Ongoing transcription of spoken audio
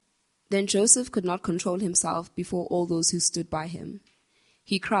Then Joseph could not control himself before all those who stood by him.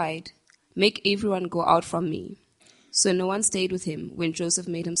 He cried, "Make everyone go out from me." So no one stayed with him when Joseph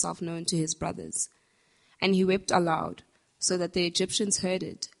made himself known to his brothers. And he wept aloud, so that the Egyptians heard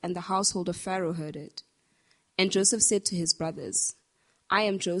it, and the household of Pharaoh heard it. And Joseph said to his brothers, "I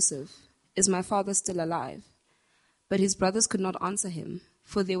am Joseph. Is my father still alive?" But his brothers could not answer him,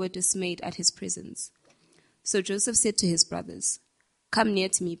 for they were dismayed at his presence. So Joseph said to his brothers, "Come near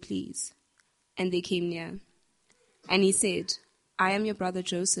to me, please." And they came near. And he said, "I am your brother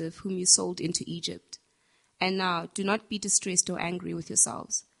Joseph, whom you sold into Egypt. And now do not be distressed or angry with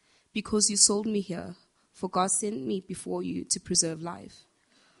yourselves, because you sold me here, for God sent me before you to preserve life.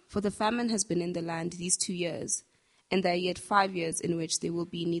 For the famine has been in the land these 2 years, and there are yet 5 years in which there will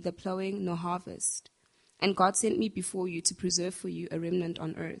be neither plowing nor harvest. And God sent me before you to preserve for you a remnant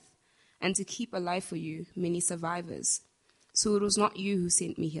on earth, and to keep alive for you many survivors. So it was not you who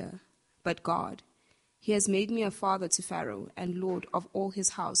sent me here, but God. He has made me a father to Pharaoh, and lord of all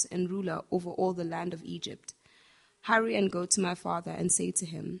his house, and ruler over all the land of Egypt. Hurry and go to my father and say to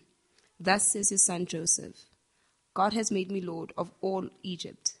him, 'Thus says your son Joseph, God has made me lord of all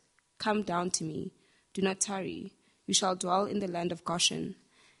Egypt. Come down to me. Do not tarry. You shall dwell in the land of Goshen,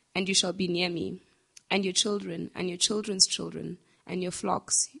 and you shall be near me, and your children, and your children's children, and your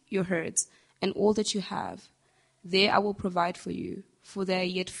flocks, your herds, and all that you have. There I will provide for you, for there are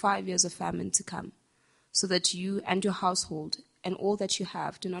yet 5 years of famine to come, so that you and your household and all that you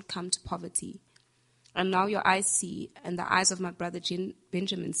have do not come to poverty. And now your eyes see, and the eyes of my brother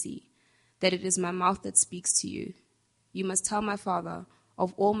Benjamin see, that it is my mouth that speaks to you. You must tell my father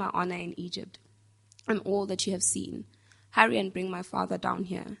of all my honor in Egypt, and all that you have seen. Hurry and bring my father down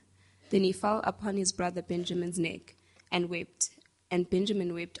here." Then he fell upon his brother Benjamin's neck and wept, and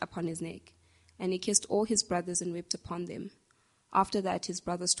Benjamin wept upon his neck. And he kissed all his brothers and wept upon them. After that his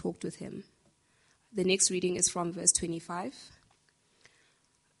brothers talked with him. The next reading is from verse 25.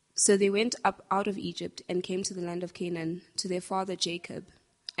 So they went up out of Egypt and came to the land of Canaan, to their father Jacob.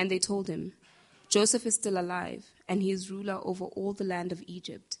 And they told him, "Joseph is still alive, and he is ruler over all the land of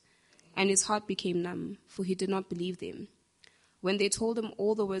Egypt." And his heart became numb, for he did not believe them. When they told him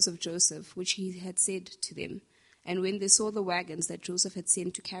all the words of Joseph, which he had said to them, and when they saw the wagons that Joseph had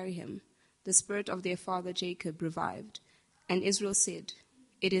sent to carry him, the spirit of their father Jacob revived. And Israel said,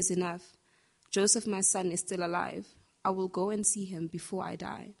 "It is enough. Joseph my son is still alive. I will go and see him before I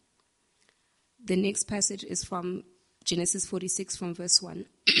die." The next passage is from Genesis 46 from verse 1.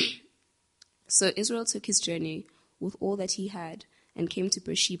 So Israel took his journey with all that he had and came to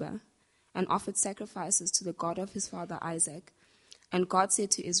Beersheba and offered sacrifices to the God of his father Isaac. And God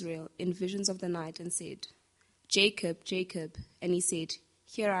said to Israel in visions of the night and said, "Jacob, Jacob." And he said,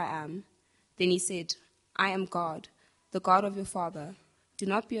 "Here I am." Then he said, "I am God, the God of your father. Do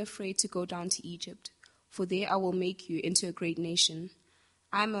not be afraid to go down to Egypt, for there I will make you into a great nation.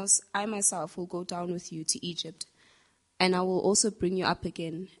 I myself will go down with you to Egypt, and I will also bring you up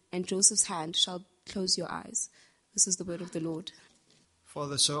again, and Joseph's hand shall close your eyes." This is the word of the Lord.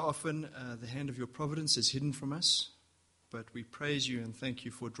 Father, so often the hand of your providence is hidden from us, but we praise you and thank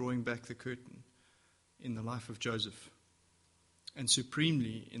you for drawing back the curtain in the life of Joseph, and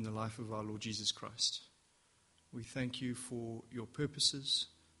supremely in the life of our Lord Jesus Christ. We thank you for your purposes,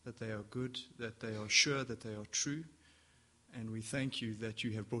 that they are good, that they are sure, that they are true, and we thank you that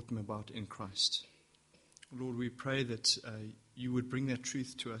you have brought them about in Christ. Lord, we pray that you would bring that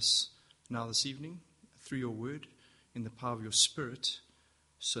truth to us now this evening through your word, in the power of your Spirit,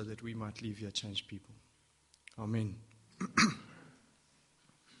 so that we might leave here changed people. Amen.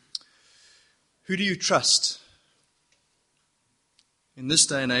 Who do you trust? In this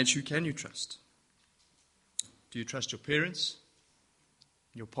day and age, who can you trust? Do you trust your parents,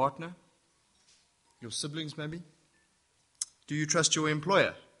 your partner, your siblings maybe? Do you trust your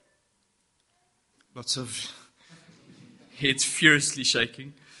employer? Lots of heads furiously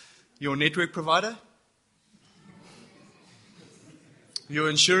shaking. Your network provider? Your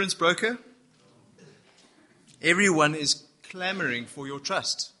insurance broker? Everyone is clamoring for your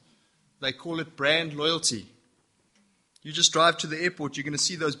trust. They call it brand loyalty. You just drive to the airport, you're going to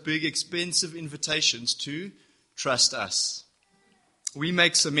see those big, expensive invitations to trust us. We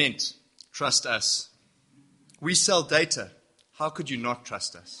make cement. Trust us. We sell data. How could you not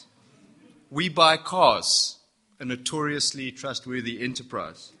trust us? We buy cars, a notoriously trustworthy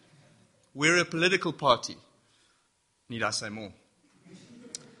enterprise. We're a political party. Need I say more?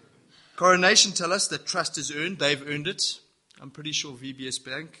 Coronation tell us that trust is earned. They've earned it. I'm pretty sure VBS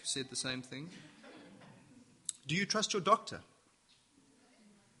Bank said the same thing. Do you trust your doctor?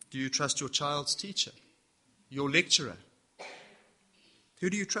 Do you trust your child's teacher? Your lecturer? Who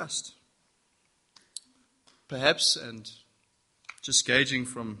do you trust? perhaps, and just gauging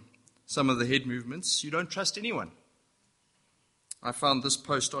from some of the head movements, you don't trust anyone. I found this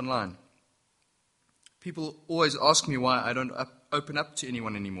post online. People always ask me why I don't open up to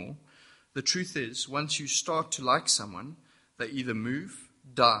anyone anymore. The truth is, once you start to like someone, they either move,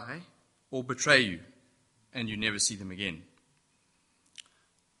 die, or betray you, and you never see them again.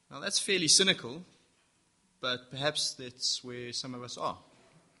 Now that's fairly cynical, but perhaps that's where some of us are.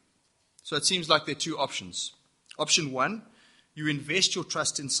 So it seems like there are two options. Option one, you invest your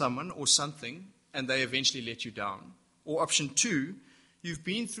trust in someone or something, and they eventually let you down. Or option two, you've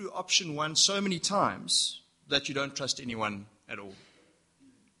been through option one so many times that you don't trust anyone at all.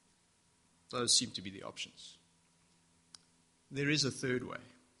 Those seem to be the options. There is a third way.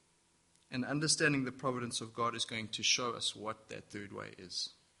 And understanding the providence of God is going to show us what that third way is.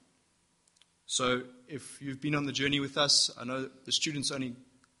 So if you've been on the journey with us, I know the students only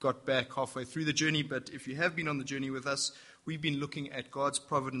got back halfway through the journey, but if you have been on the journey with us, we've been looking at God's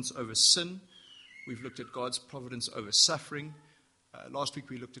providence over sin. We've looked at God's providence over suffering. Last week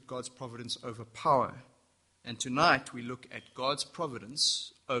we looked at God's providence over power. And tonight we look at God's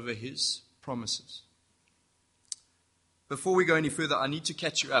providence over his promises. Before we go any further, I need to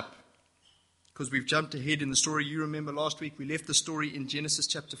catch you up because we've jumped ahead in the story. You remember last week we left the story in Genesis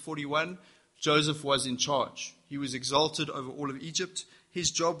chapter 41. Joseph was in charge. He was exalted over all of Egypt. His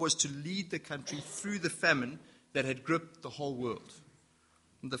job was to lead the country through the famine that had gripped the whole world.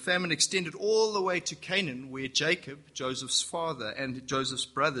 And the famine extended all the way to Canaan, where Jacob, Joseph's father, and Joseph's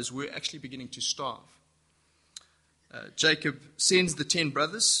brothers were actually beginning to starve. Jacob sends the 10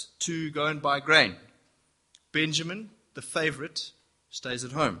 brothers to go and buy grain. Benjamin, the favorite, stays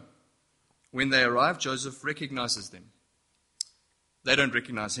at home. When they arrive, Joseph recognizes them. They don't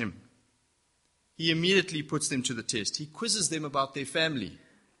recognize him. He immediately puts them to the test. He quizzes them about their family.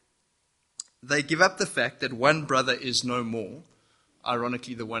 They give up the fact that one brother is no more,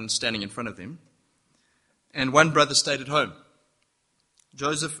 ironically the one standing in front of them, and one brother stayed at home.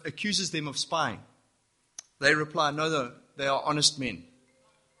 Joseph accuses them of spying. They reply, no, they are honest men.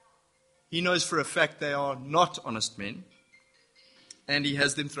 He knows for a fact they are not honest men, and he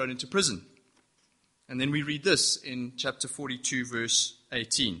has them thrown into prison. And then we read this in chapter 42, verse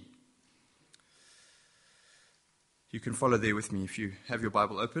 18. You can follow there with me if you have your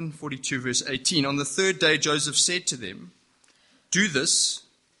Bible open. 42, verse 18. On the third day, Joseph said to them, "Do this,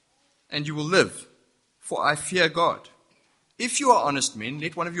 and you will live, for I fear God. If you are honest men,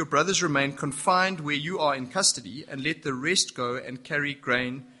 let one of your brothers remain confined where you are in custody, and let the rest go and carry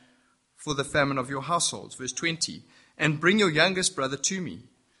grain for the famine of your households." Verse 20. "And bring your youngest brother to me.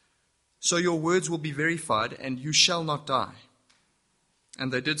 So your words will be verified, and you shall not die."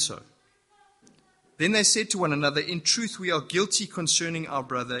 And they did so. Then they said to one another, "In truth, we are guilty concerning our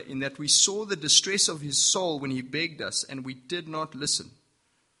brother, in that we saw the distress of his soul when he begged us, and we did not listen.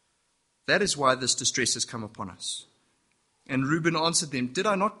 That is why this distress has come upon us." And Reuben answered them, "Did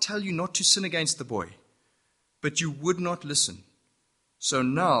I not tell you not to sin against the boy? But you would not listen. So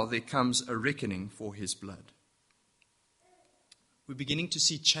now there comes a reckoning for his blood." We're beginning to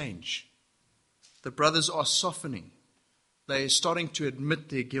see change. The brothers are softening. They are starting to admit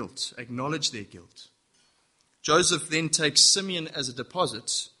their guilt, acknowledge their guilt. Joseph then takes Simeon as a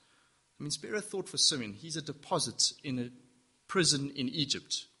deposit. Spare a thought for Simeon. He's a deposit in a prison in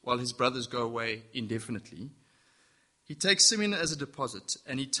Egypt while his brothers go away indefinitely. He takes Simeon as a deposit,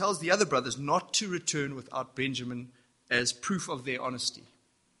 and he tells the other brothers not to return without Benjamin as proof of their honesty.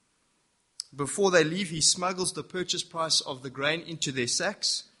 Before they leave, he smuggles the purchase price of the grain into their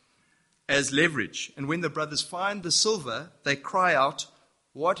sacks as leverage. And when the brothers find the silver, they cry out,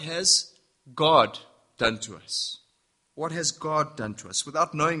 "What has God done to us? What has God done to us?"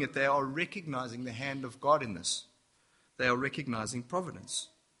 Without knowing it, they are recognizing the hand of God in this. They are recognizing providence.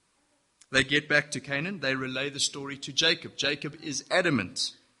 They get back to Canaan. They relay the story to Jacob. Jacob is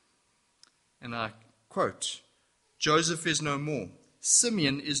adamant. And I quote, "Joseph is no more.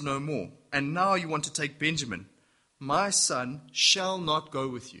 Simeon is no more. And now you want to take Benjamin. My son shall not go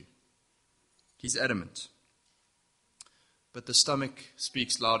with you." He's adamant. But the stomach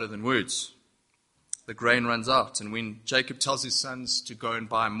speaks louder than words. The grain runs out. And when Jacob tells his sons to go and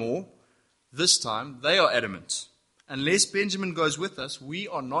buy more, this time they are adamant. "Unless Benjamin goes with us, we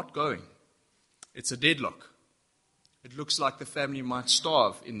are not going." It's a deadlock. It looks like the family might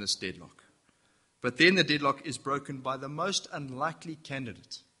starve in this deadlock. But then the deadlock is broken by the most unlikely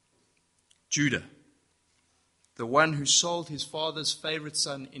candidate, Judah, the one who sold his father's favorite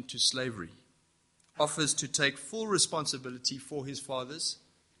son into slavery, offers to take full responsibility for his father's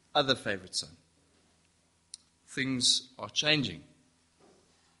other favorite son. Things are changing.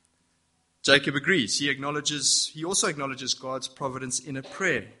 Jacob agrees. He also acknowledges God's providence in a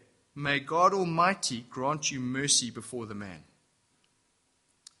prayer. May God Almighty grant you mercy before the man.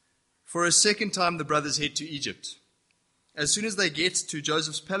 For a second time, the brothers head to Egypt. As soon as they get to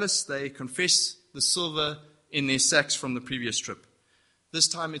Joseph's palace, they confess the silver in their sacks from the previous trip. This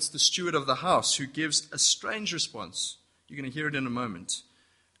time it's the steward of the house who gives a strange response. You're going to hear it in a moment.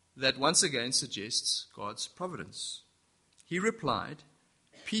 That once again suggests God's providence. He replied,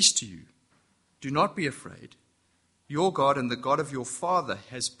 "Peace to you. Do not be afraid. Your God and the God of your father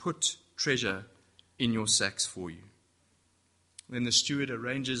has put treasure in your sacks for you." Then the steward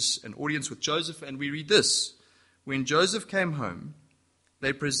arranges an audience with Joseph, and we read this. When Joseph came home,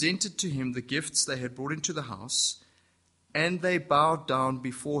 they presented to him the gifts they had brought into the house, and they bowed down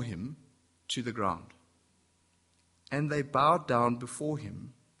before him to the ground. And they bowed down before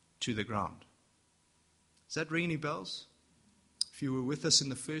him to the ground. Does that ring any bells? If you were with us in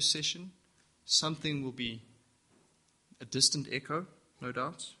the first session, something will be a distant echo, no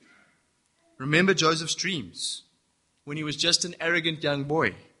doubt. Remember Joseph's dreams when he was just an arrogant young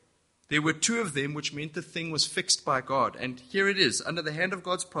boy. There were two of them, which meant the thing was fixed by God. And here it is, under the hand of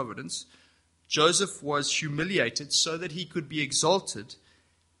God's providence, Joseph was humiliated so that he could be exalted.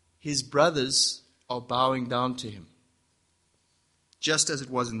 His brothers are bowing down to him, just as it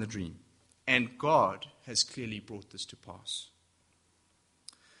was in the dream. And God has clearly brought this to pass.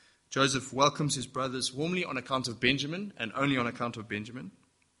 Joseph welcomes his brothers warmly on account of Benjamin, and only on account of Benjamin.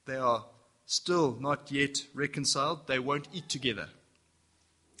 They are still not yet reconciled. They won't eat together.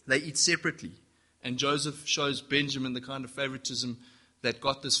 They eat separately. And Joseph shows Benjamin the kind of favoritism that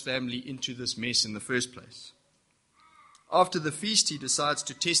got this family into this mess in the first place. After the feast, he decides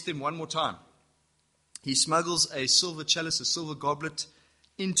to test them one more time. He smuggles a silver chalice, a silver goblet,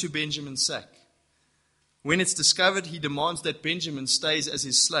 into Benjamin's sack. When it's discovered, he demands that Benjamin stays as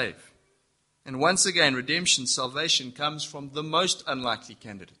his slave. And once again, redemption, salvation comes from the most unlikely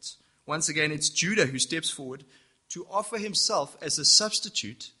candidates. Once again, it's Judah who steps forward to offer himself as a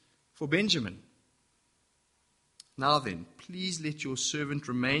substitute for Benjamin. Now then, please let your servant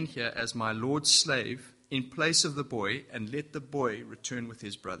remain here as my Lord's slave in place of the boy, and let the boy return with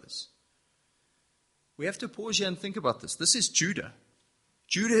his brothers. We have to pause here and think about this. This is Judah.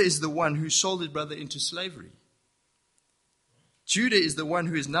 Judah is the one who sold his brother into slavery. Judah is the one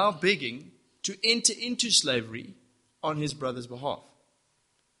who is now begging to enter into slavery on his brother's behalf.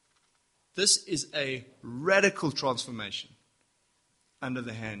 This is a radical transformation under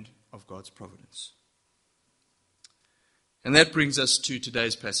the hand of God's providence. And that brings us to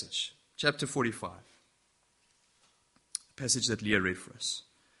today's passage, chapter 45, a passage that Leah read for us.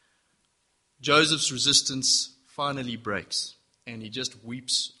 Joseph's resistance finally breaks, and he just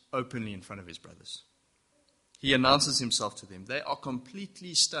weeps openly in front of his brothers. He announces himself to them. They are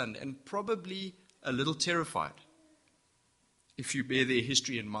completely stunned and probably a little terrified, if you bear their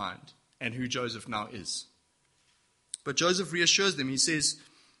history in mind and who Joseph now is. But Joseph reassures them. He says,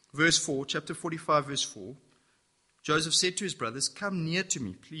 verse 4, chapter 45, verse 4, Joseph said to his brothers, "Come near to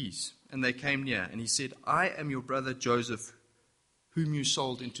me, please." And they came near, and he said, "I am your brother Joseph, whom you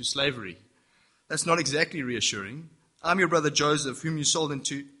sold into slavery." That's not exactly reassuring. I'm your brother Joseph, whom you sold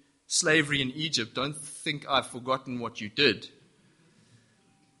into slavery in Egypt. Don't think I've forgotten what you did.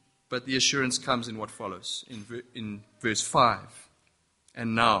 But the assurance comes in what follows, in verse 5.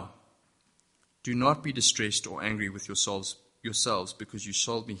 And now, do not be distressed or angry with yourselves because you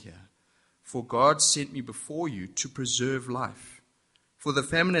sold me here. For God sent me before you to preserve life. For the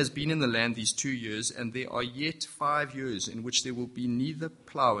famine has been in the land these 2 years, and there are yet 5 years in which there will be neither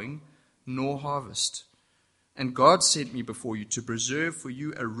plowing nor harvest. And God sent me before you to preserve for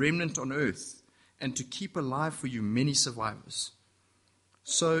you a remnant on earth, and to keep alive for you many survivors.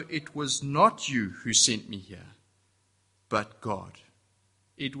 So it was not you who sent me here, but God.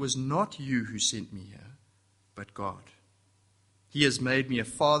 It was not you who sent me here, but God. He has made me a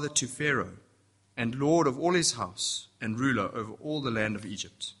father to Pharaoh, and lord of all his house, and ruler over all the land of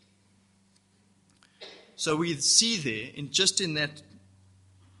Egypt. So we see there, in that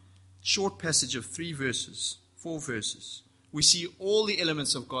short passage of 4 verses, we see all the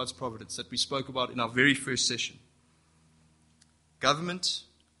elements of God's providence that we spoke about in our very first session. Government,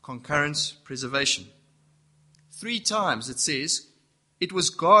 concurrence, preservation. 3 times it says, it was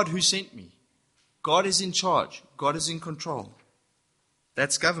God who sent me. God is in charge. God is in control.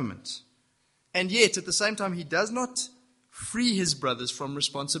 That's government. And yet, at the same time, he does not free his brothers from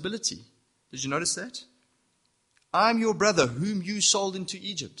responsibility. Did you notice that? I'm your brother whom you sold into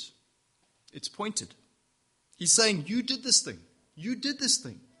Egypt. It's pointed. He's saying, you did this thing. You did this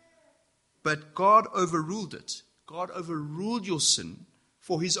thing. But God overruled it. God overruled your sin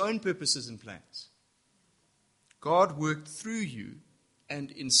for his own purposes and plans. God worked through you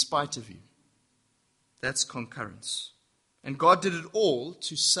and in spite of you. That's concurrence. And God did it all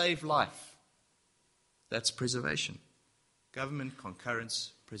to save life. That's preservation. Government,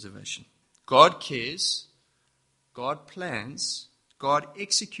 concurrence, preservation. God cares. God plans. God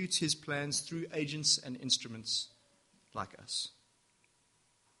executes his plans through agents and instruments like us.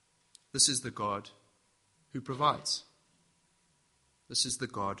 This is the God who provides. This is the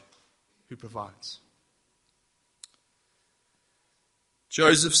God who provides.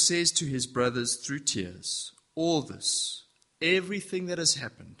 Joseph says to his brothers through tears, all this, everything that has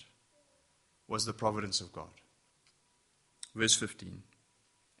happened, was the providence of God. Verse 15,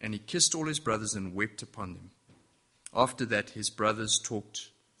 and he kissed all his brothers and wept upon them. After that, his brothers talked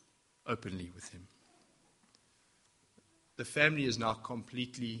openly with him. The family is now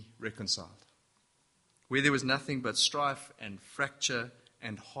completely reconciled. Where there was nothing but strife and fracture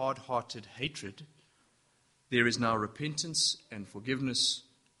and hard-hearted hatred, there is now repentance and forgiveness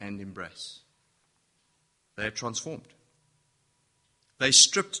and embrace. They are transformed. They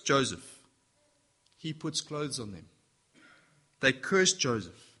stripped Joseph. He puts clothes on them. They cursed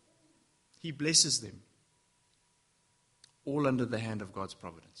Joseph. He blesses them. All under the hand of God's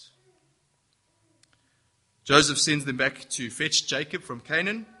providence. Joseph sends them back to fetch Jacob from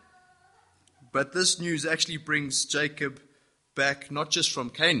Canaan. But this news actually brings Jacob back not just from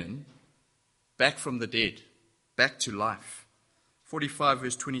Canaan, back from the dead, back to life. 45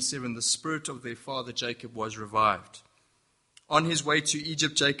 verse 27, the spirit of their father Jacob was revived. On his way to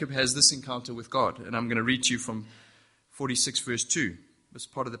Egypt, Jacob has this encounter with God. And I'm going to read to you from 46 verse 2. This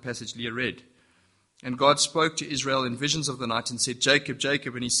part of the passage Leah read. And God spoke to Israel in visions of the night and said, Jacob,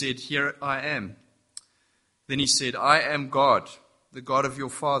 Jacob. And he said, here I am. Then he said, I am God, the God of your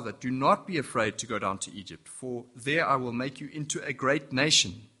father. Do not be afraid to go down to Egypt, for there I will make you into a great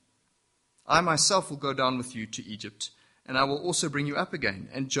nation. I myself will go down with you to Egypt, and I will also bring you up again,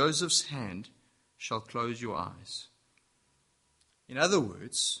 and Joseph's hand shall close your eyes. In other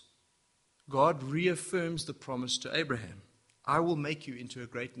words, God reaffirms the promise to Abraham. I will make you into a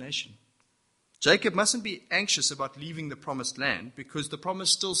great nation. Jacob mustn't be anxious about leaving the promised land because the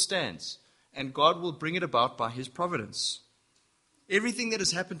promise still stands, and God will bring it about by his providence. Everything that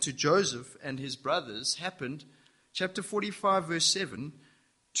has happened to Joseph and his brothers happened, chapter 45, verse 7,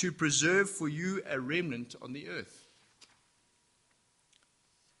 to preserve for you a remnant on the earth.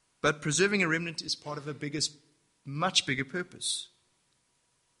 But preserving a remnant is part of a much bigger purpose.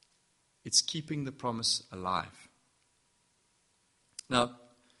 It's keeping the promise alive. Now,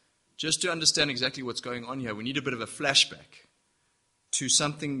 just to understand exactly what's going on here, we need a bit of a flashback to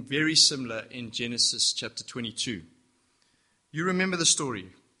something very similar in Genesis chapter 22. You remember the story.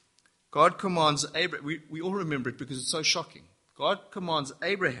 God commands Abraham, we all remember it because it's so shocking. God commands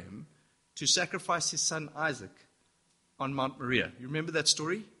Abraham to sacrifice his son Isaac on Mount Moriah. You remember that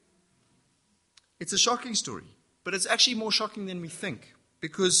story? It's a shocking story, but it's actually more shocking than we think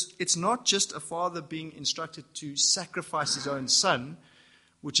because it's not just a father being instructed to sacrifice his own son,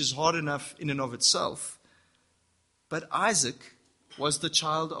 which is hard enough in and of itself, but Isaac was the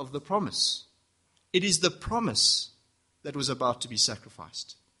child of the promise. It is the promise that was about to be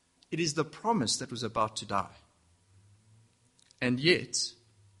sacrificed. It is the promise that was about to die. And yet,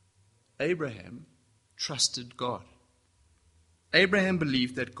 Abraham trusted God. Abraham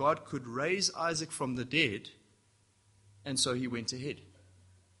believed that God could raise Isaac from the dead, and so he went ahead.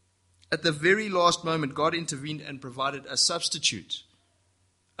 At the very last moment, God intervened and provided a substitute,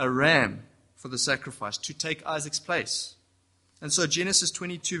 a ram for the sacrifice to take Isaac's place. And so Genesis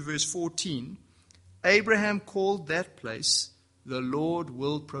 22 verse 14, Abraham called that place, the Lord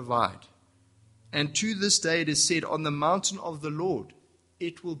will provide. And to this day it is said, on the mountain of the Lord,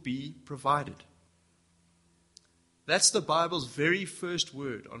 it will be provided. That's the Bible's very first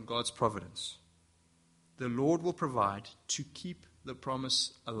word on God's providence. The Lord will provide to keep the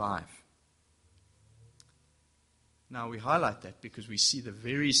promise alive. Now we highlight that because we see the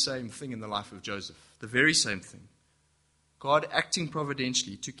very same thing in the life of Joseph. The very same thing. God acting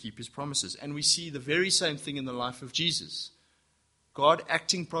providentially to keep his promises. And we see the very same thing in the life of Jesus. God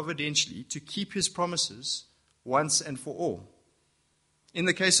acting providentially to keep his promises once and for all. In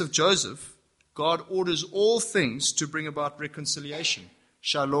the case of Joseph, God orders all things to bring about reconciliation,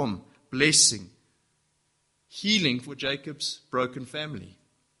 shalom, blessing, healing for Jacob's broken family.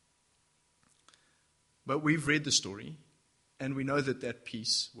 But we've read the story, and we know that that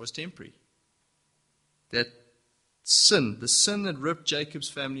peace was temporary. That sin, the sin that ripped Jacob's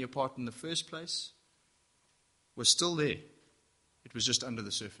family apart in the first place, was still there. It was just under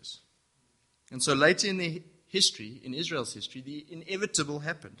the surface. And so later in their history, in Israel's history, the inevitable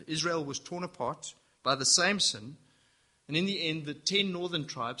happened. Israel was torn apart by the same sin, and in the end, the 10 northern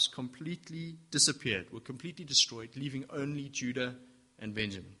tribes completely disappeared, were completely destroyed, leaving only Judah and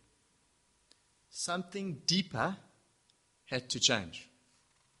Benjamin. Something deeper had to change.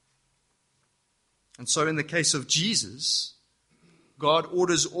 And so in the case of Jesus, God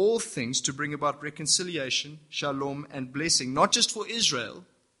orders all things to bring about reconciliation, shalom, and blessing, not just for Israel,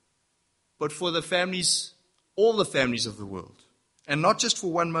 but for the families, all the families of the world. And not just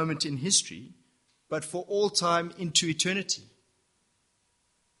for one moment in history, but for all time into eternity.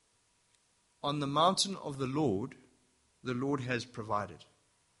 On the mountain of the Lord has provided.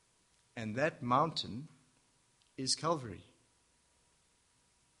 And that mountain is Calvary.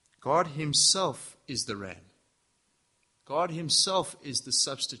 God himself is the ram. God himself is the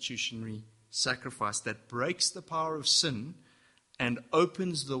substitutionary sacrifice that breaks the power of sin and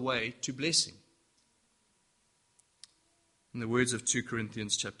opens the way to blessing. In the words of 2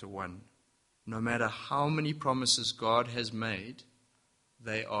 Corinthians chapter 1, no matter how many promises God has made,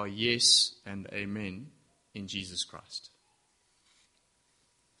 they are yes and amen in Jesus Christ.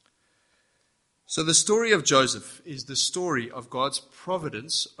 So the story of Joseph is the story of God's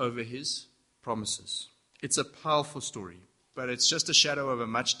providence over his promises. It's a powerful story, but it's just a shadow of a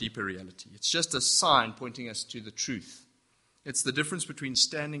much deeper reality. It's just a sign pointing us to the truth. It's the difference between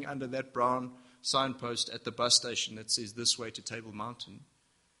standing under that brown signpost at the bus station that says this way to Table Mountain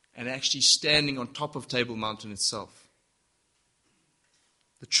and actually standing on top of Table Mountain itself.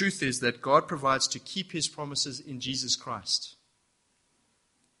 The truth is that God provides to keep his promises in Jesus Christ.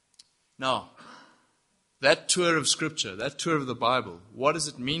 Now, that tour of Scripture, that tour of the Bible, what does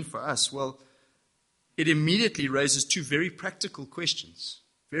it mean for us? Well, it immediately raises two very practical questions.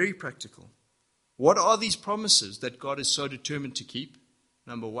 Very practical. What are these promises that God is so determined to keep?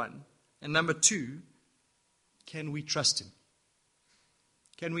 Number one. And number two, can we trust him?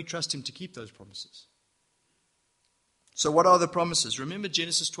 Can we trust him to keep those promises? So what are the promises? Remember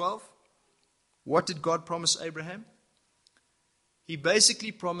Genesis 12? What did God promise Abraham? He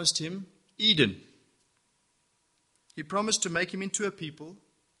basically promised him Eden. He promised to make him into a people,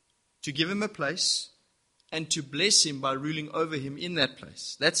 to give him a place, and to bless him by ruling over him in that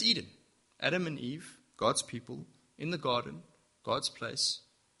place. That's Eden. Adam and Eve, God's people, in the garden, God's place,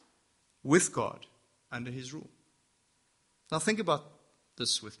 with God, under his rule. Now think about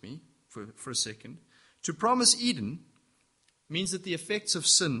this with me for a second. To promise Eden means that the effects of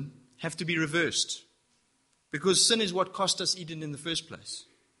sin have to be reversed. Because sin is what cost us Eden in the first place.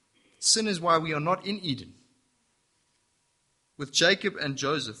 Sin is why we are not in Eden. With Jacob and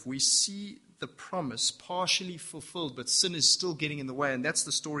Joseph, we see the promise partially fulfilled, but sin is still getting in the way, and that's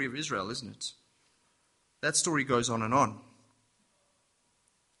the story of Israel, isn't it? That story goes on and on.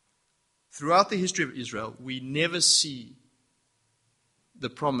 Throughout the history of Israel, we never see the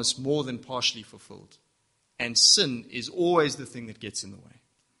promise more than partially fulfilled. And sin is always the thing that gets in the way.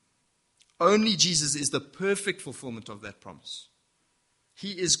 Only Jesus is the perfect fulfillment of that promise.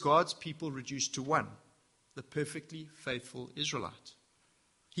 He is God's people reduced to one, the perfectly faithful Israelite.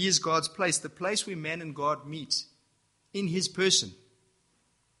 He is God's place, the place where man and God meet in his person.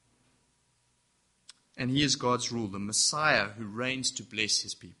 And he is God's rule, the Messiah who reigns to bless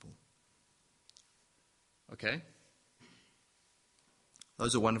his people. Okay?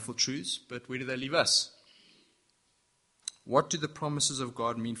 Those are wonderful truths, but where do they leave us? What do the promises of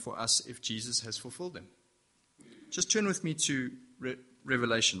God mean for us if Jesus has fulfilled them? Just turn with me to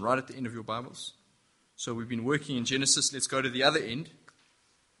Revelation, right at the end of your Bibles. So we've been working in Genesis. Let's go to the other end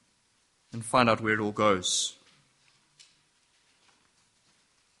and find out where it all goes.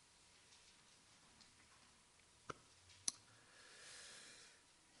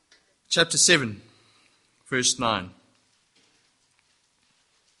 Chapter 7, verse 9.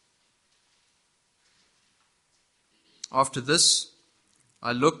 After this,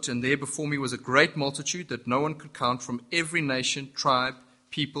 I looked, and there before me was a great multitude that no one could count, from every nation, tribe,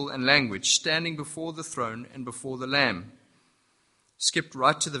 people, and language, standing before the throne and before the Lamb. Skipped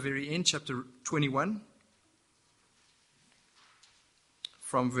right to the very end, chapter 21,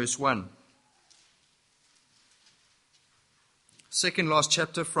 from verse 1. Second last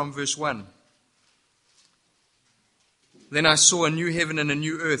chapter from verse 1. Then I saw a new heaven and a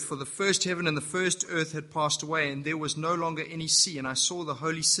new earth, for the first heaven and the first earth had passed away, and there was no longer any sea. And I saw the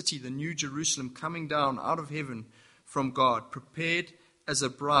holy city, the new Jerusalem, coming down out of heaven from God, prepared as a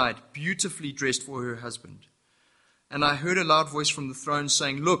bride, beautifully dressed for her husband. And I heard a loud voice from the throne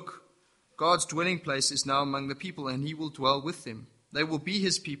saying, "Look, God's dwelling place is now among the people, and he will dwell with them. They will be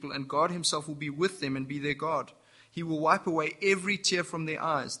his people, and God himself will be with them and be their God. He will wipe away every tear from their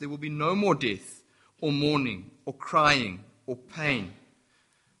eyes. There will be no more death, or mourning, or crying, or pain,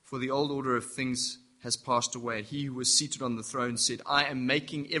 for the old order of things has passed away. He who was seated on the throne said, I am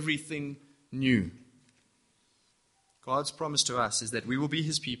making everything new. God's promise to us is that we will be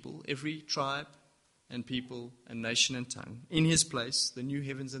his people, every tribe and people and nation and tongue, in his place, the new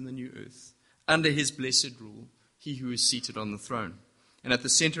heavens and the new earth, under his blessed rule, he who is seated on the throne. And at the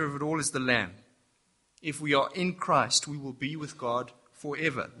center of it all is the Lamb. If we are in Christ, we will be with God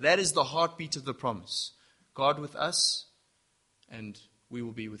forever. That is the heartbeat of the promise. God with us, and we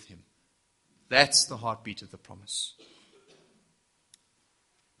will be with him. That's the heartbeat of the promise.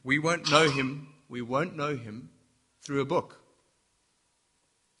 We won't know him through a book.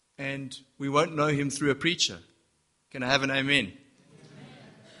 And we won't know him through a preacher. Can I have an amen? Amen.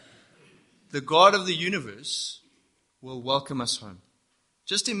 The God of the universe will welcome us home.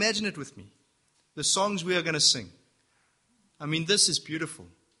 Just imagine it with me. The songs we are going to sing. I mean, this is beautiful,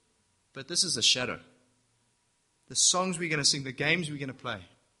 but this is a shadow. The songs we're going to sing, the games we're going to play,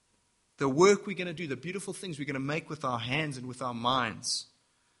 the work we're going to do, the beautiful things we're going to make with our hands and with our minds,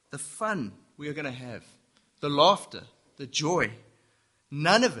 the fun we are going to have, the laughter, the joy,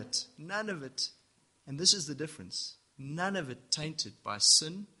 none of it, and this is the difference, none of it tainted by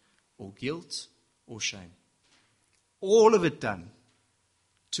sin or guilt or shame. All of it done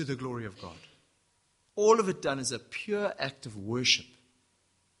to the glory of God. All of it done as a pure act of worship.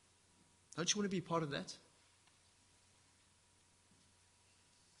 Don't you want to be part of that?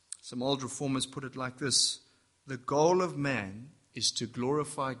 Some old reformers put it like this: the goal of man is to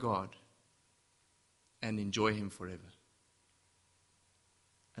glorify God and enjoy him forever.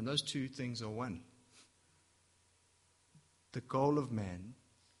 And those two things are one. The goal of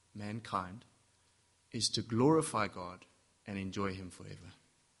mankind, is to glorify God and enjoy him forever.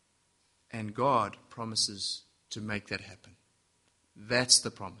 And God promises to make that happen. That's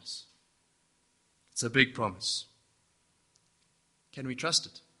the promise. It's a big promise. Can we trust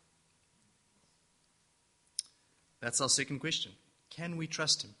it? That's our second question. Can we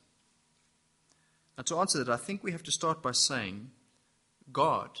trust him? Now, to answer that, I think we have to start by saying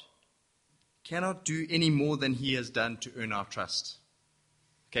God cannot do any more than he has done to earn our trust.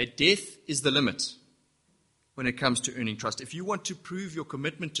 Okay, death is the limit when it comes to earning trust. If you want to prove your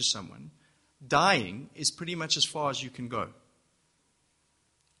commitment to someone, dying is pretty much as far as you can go.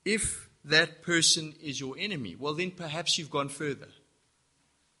 If that person is your enemy, well, then perhaps you've gone further.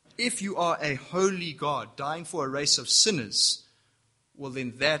 If you are a holy God dying for a race of sinners, well,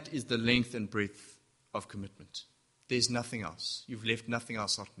 then that is the length and breadth of commitment. There's nothing else. You've left nothing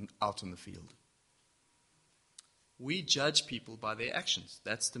else out on the field. We judge people by their actions.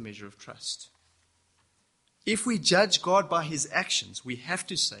 That's the measure of trust. If we judge God by his actions, we have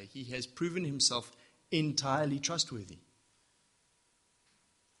to say he has proven himself entirely trustworthy.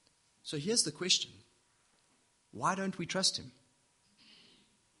 So here's the question. Why don't we trust him?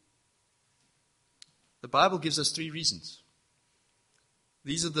 The Bible gives us 3 reasons.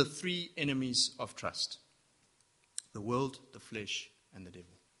 These are the 3 enemies of trust: the world, the flesh, and the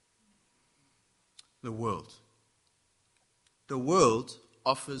devil. The world. The world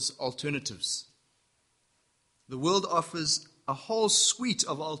offers alternatives. The world offers a whole suite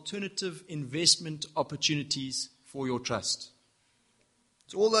of alternative investment opportunities for your trust.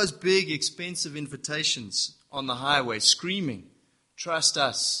 It's all those big, expensive invitations on the highway screaming, trust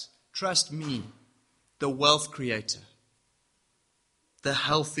us, trust me, the wealth creator, the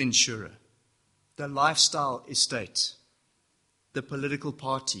health insurer, the lifestyle estate, the political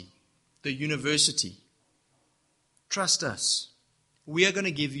party, the university. Trust us. We are going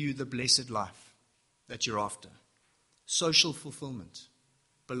to give you the blessed life that you're after. Social fulfillment,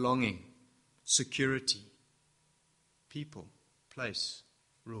 belonging, security, people, place,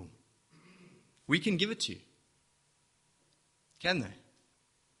 rule. We can give it to you. Can they?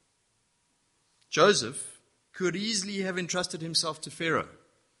 Joseph could easily have entrusted himself to Pharaoh.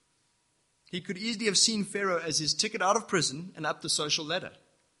 He could easily have seen Pharaoh as his ticket out of prison and up the social ladder.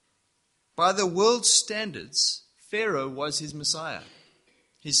 By the world's standards, Pharaoh was his Messiah,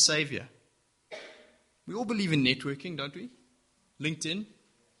 his Savior. We all believe in networking, don't we? LinkedIn.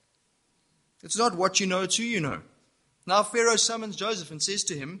 It's not what you know, it's who you know. Now Pharaoh summons Joseph and says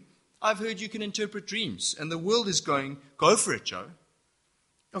to him, I've heard you can interpret dreams. And the world is going, go for it, Joe.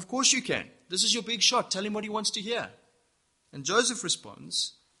 Of course you can. This is your big shot. Tell him what he wants to hear. And Joseph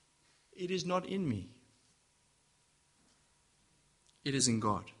responds, it is not in me. It is in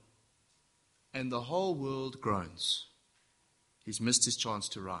God. And the whole world groans. He's missed his chance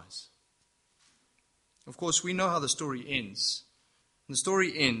to rise. Of course, we know how the story ends. And the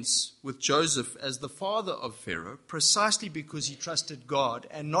story ends with Joseph as the father of Pharaoh, precisely because he trusted God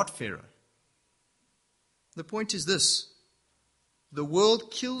and not Pharaoh. The point is this: the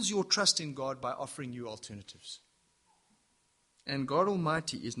world kills your trust in God by offering you alternatives. And God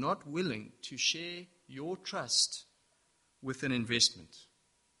Almighty is not willing to share your trust with an investment,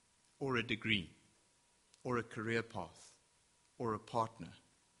 or a degree, or a career path, or a partner,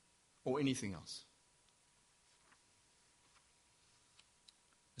 or anything else.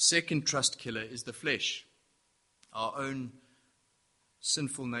 The second trust killer is the flesh, our own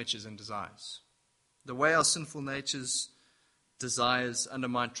sinful natures and desires. The way our sinful natures, desires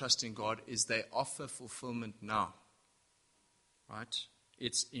undermine trust in God is they offer fulfillment now. Right?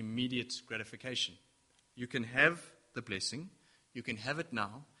 It's immediate gratification. You can have the blessing, you can have it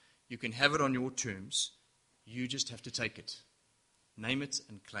now, you can have it on your terms, you just have to take it. Name it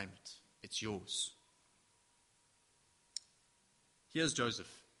and claim it. It's yours. Here's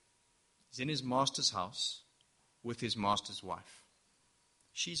Joseph. He's in his master's house with his master's wife.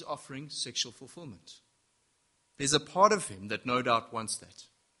 She's offering sexual fulfillment. There's a part of him that no doubt wants that.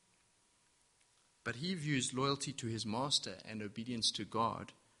 But he views loyalty to his master and obedience to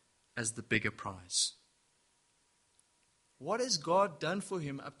God as the bigger prize. What has God done for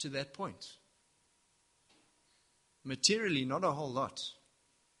him up to that point? Materially, not a whole lot.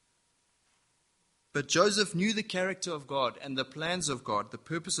 But Joseph knew the character of God and the plans of God, the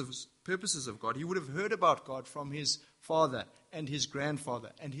purposes of God. He would have heard about God from his father and his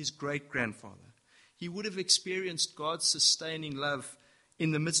grandfather and his great-grandfather. He would have experienced God's sustaining love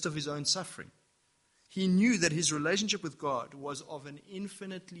in the midst of his own suffering. He knew that his relationship with God was of an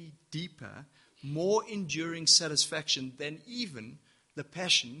infinitely deeper, more enduring satisfaction than even the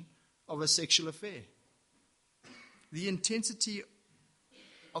passion of a sexual affair. The intensity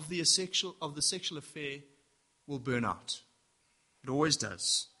of the sexual affair will burn out. It always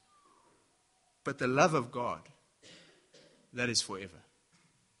does. But the love of God, that is forever.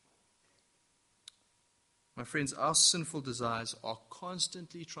 My friends, our sinful desires are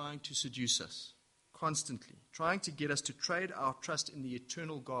constantly trying to seduce us. Constantly. Trying to get us to trade our trust in the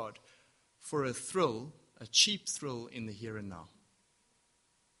eternal God for a thrill, a cheap thrill in the here and now.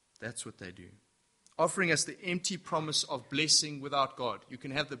 That's what they do. Offering us the empty promise of blessing without God. You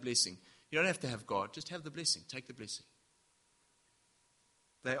can have the blessing. You don't have to have God. Just have the blessing. Take the blessing.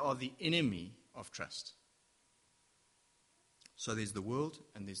 They are the enemy of trust. So there's the world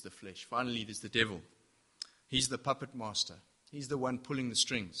and there's the flesh. Finally, there's the devil. He's the puppet master. He's the one pulling the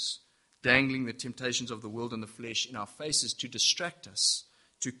strings, dangling the temptations of the world and the flesh in our faces to distract us,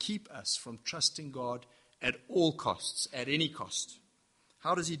 to keep us from trusting God at all costs, at any cost.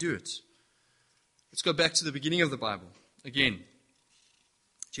 How does he do it? Let's go back to the beginning of the Bible. Again,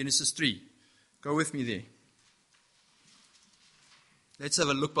 Genesis 3. Go with me there. Let's have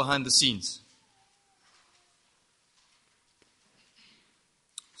a look behind the scenes.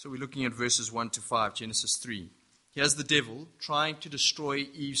 So we're looking at verses 1 to 5, Genesis 3. Here's the devil trying to destroy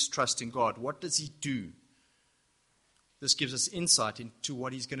Eve's trust in God. What does he do? This gives us insight into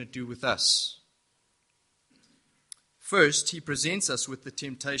what he's going to do with us. First, he presents us with the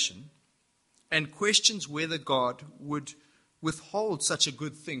temptation and questions whether God would withhold such a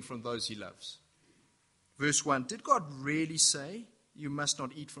good thing from those he loves. Verse 1, did God really say you must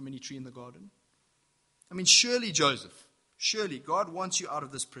not eat from any tree in the garden? I mean, surely, Joseph, surely God wants you out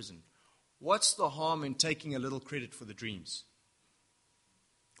of this prison. What's the harm in taking a little credit for the dreams?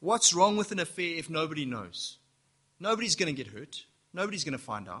 What's wrong with an affair if nobody knows? Nobody's going to get hurt. Nobody's going to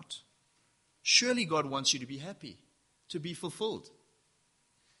find out. Surely God wants you to be happy, to be fulfilled.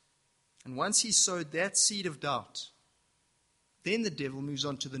 And once he sowed that seed of doubt, then the devil moves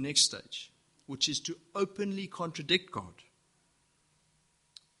on to the next stage, which is to openly contradict God.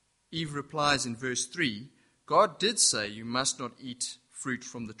 Eve replies in verse 3, God did say you must not eat fruit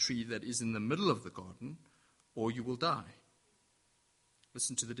from the tree that is in the middle of the garden, or you will die.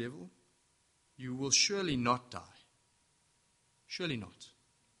 Listen to the devil. You will surely not die. Surely not.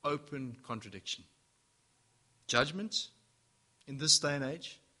 Open contradiction. Judgment in this day and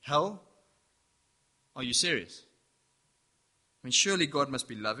age? Hell? Are you serious? I mean, surely God must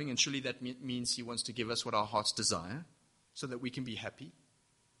be loving, and surely that means he wants to give us what our hearts desire so that we can be happy.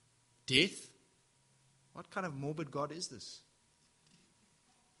 Death? What kind of morbid God is this?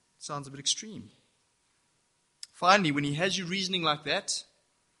 Sounds a bit extreme. Finally, when he has you reasoning like that,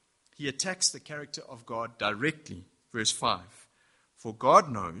 he attacks the character of God directly. Verse 5. For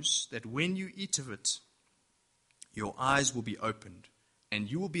God knows that when you eat of it, your eyes will be opened, and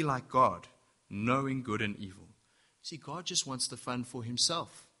you will be like God, knowing good and evil. See, God just wants the fun for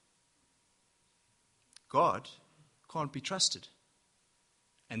himself. God can't be trusted.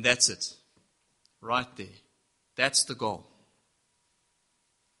 And that's it. Right there. That's the goal.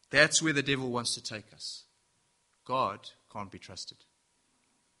 That's where the devil wants to take us. God can't be trusted.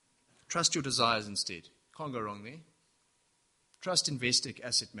 Trust your desires instead. Can't go wrong there. Trust Investec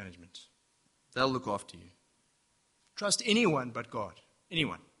Asset Management. They'll look after you. Trust anyone but God.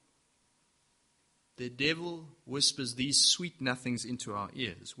 Anyone. The devil whispers these sweet nothings into our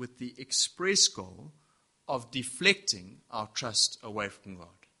ears with the express goal of deflecting our trust away from God.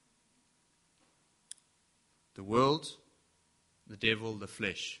 The world, the devil, the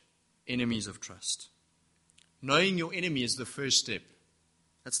flesh, enemies of trust. Knowing your enemy is the first step.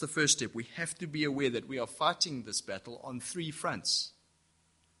 That's the first step. We have to be aware that we are fighting this battle on 3 fronts.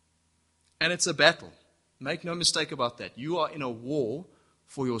 And it's a battle. Make no mistake about that. You are in a war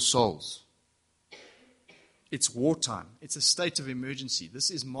for your souls. It's wartime. It's a state of emergency. This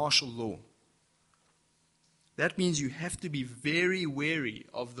is martial law. That means you have to be very wary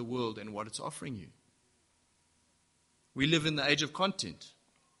of the world and what it's offering you. We live in the age of content.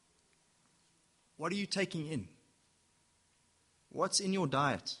 What are you taking in? What's in your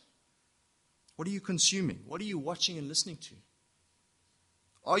diet? What are you consuming? What are you watching and listening to?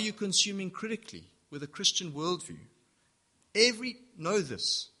 Are you consuming critically with a Christian worldview? Know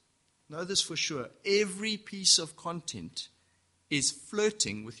this for sure. Every piece of content is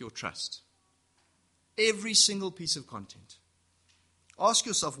flirting with your trust. Every single piece of content. Ask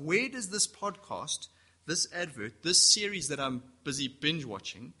yourself, where does this podcast, this advert, this series that I'm busy binge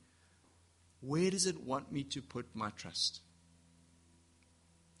watching, where does it want me to put my trust?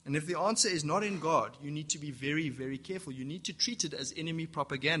 And if the answer is not in God, you need to be very, very careful. You need to treat it as enemy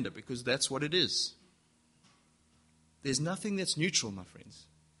propaganda because that's what it is. There's nothing that's neutral, my friends.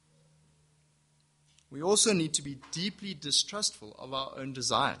 We also need to be deeply distrustful of our own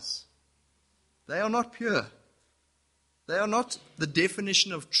desires. They are not pure. They are not the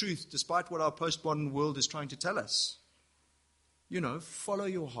definition of truth, despite what our postmodern world is trying to tell us. Follow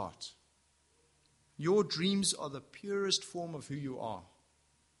your heart. Your dreams are the purest form of who you are.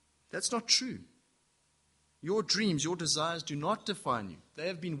 That's not true. Your dreams, your desires do not define you. They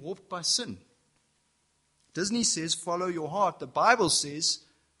have been warped by sin. Disney says, follow your heart. The Bible says,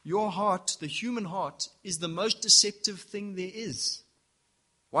 your heart, the human heart, is the most deceptive thing there is.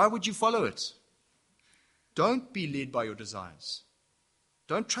 Why would you follow it? Don't be led by your desires.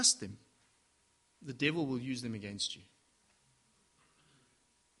 Don't trust them. The devil will use them against you.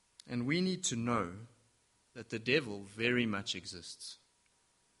 And we need to know that the devil very much exists.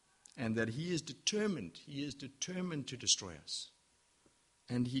 And that he is determined to destroy us.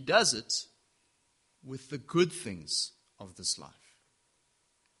 And he does it with the good things of this life.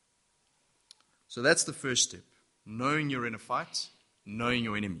 So that's the first step. Knowing you're in a fight, knowing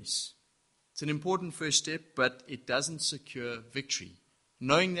your enemies. It's an important first step, but it doesn't secure victory.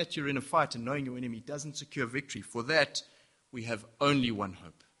 Knowing that you're in a fight and knowing your enemy doesn't secure victory. For that, we have only one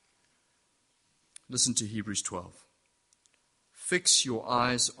hope. Listen to Hebrews 12. Fix your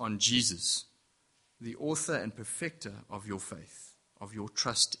eyes on Jesus, the author and perfecter of your faith, of your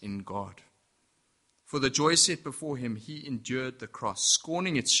trust in God. For the joy set before him, he endured the cross,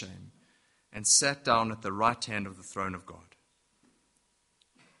 scorning its shame, and sat down at the right hand of the throne of God.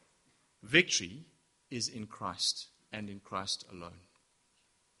 Victory is in Christ and in Christ alone.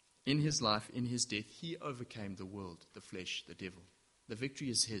 In his life, in his death, he overcame the world, the flesh, the devil. The victory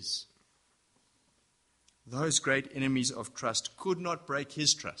is his. Those great enemies of trust could not break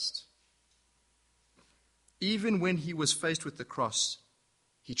his trust. Even when he was faced with the cross,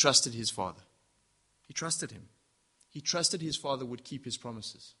 he trusted his Father. He trusted him. He trusted his Father would keep his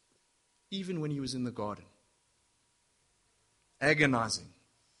promises. Even when he was in the garden. Agonizing.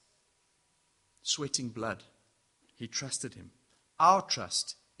 Sweating blood. He trusted him. Our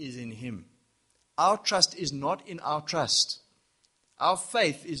trust is in him. Our trust is not in our trust. Our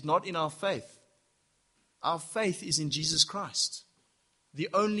faith is not in our faith. Our faith is in Jesus Christ, the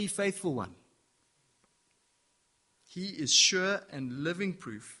only faithful one. He is sure and living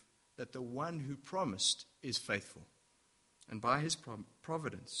proof that the one who promised is faithful. And by his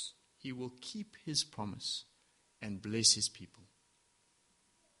providence, he will keep his promise and bless his people.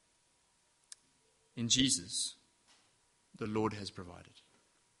 In Jesus, the Lord has provided.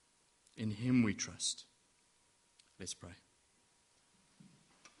 In him we trust. Let's pray.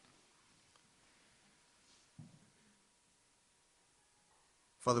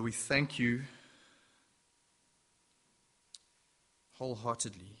 Father, we thank you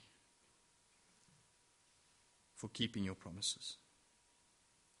wholeheartedly for keeping your promises.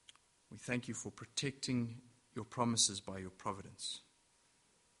 We thank you for protecting your promises by your providence.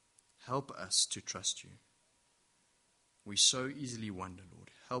 Help us to trust you. We so easily wonder,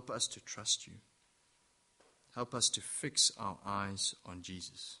 Lord. Help us to trust you. Help us to fix our eyes on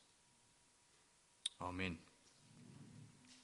Jesus. Amen.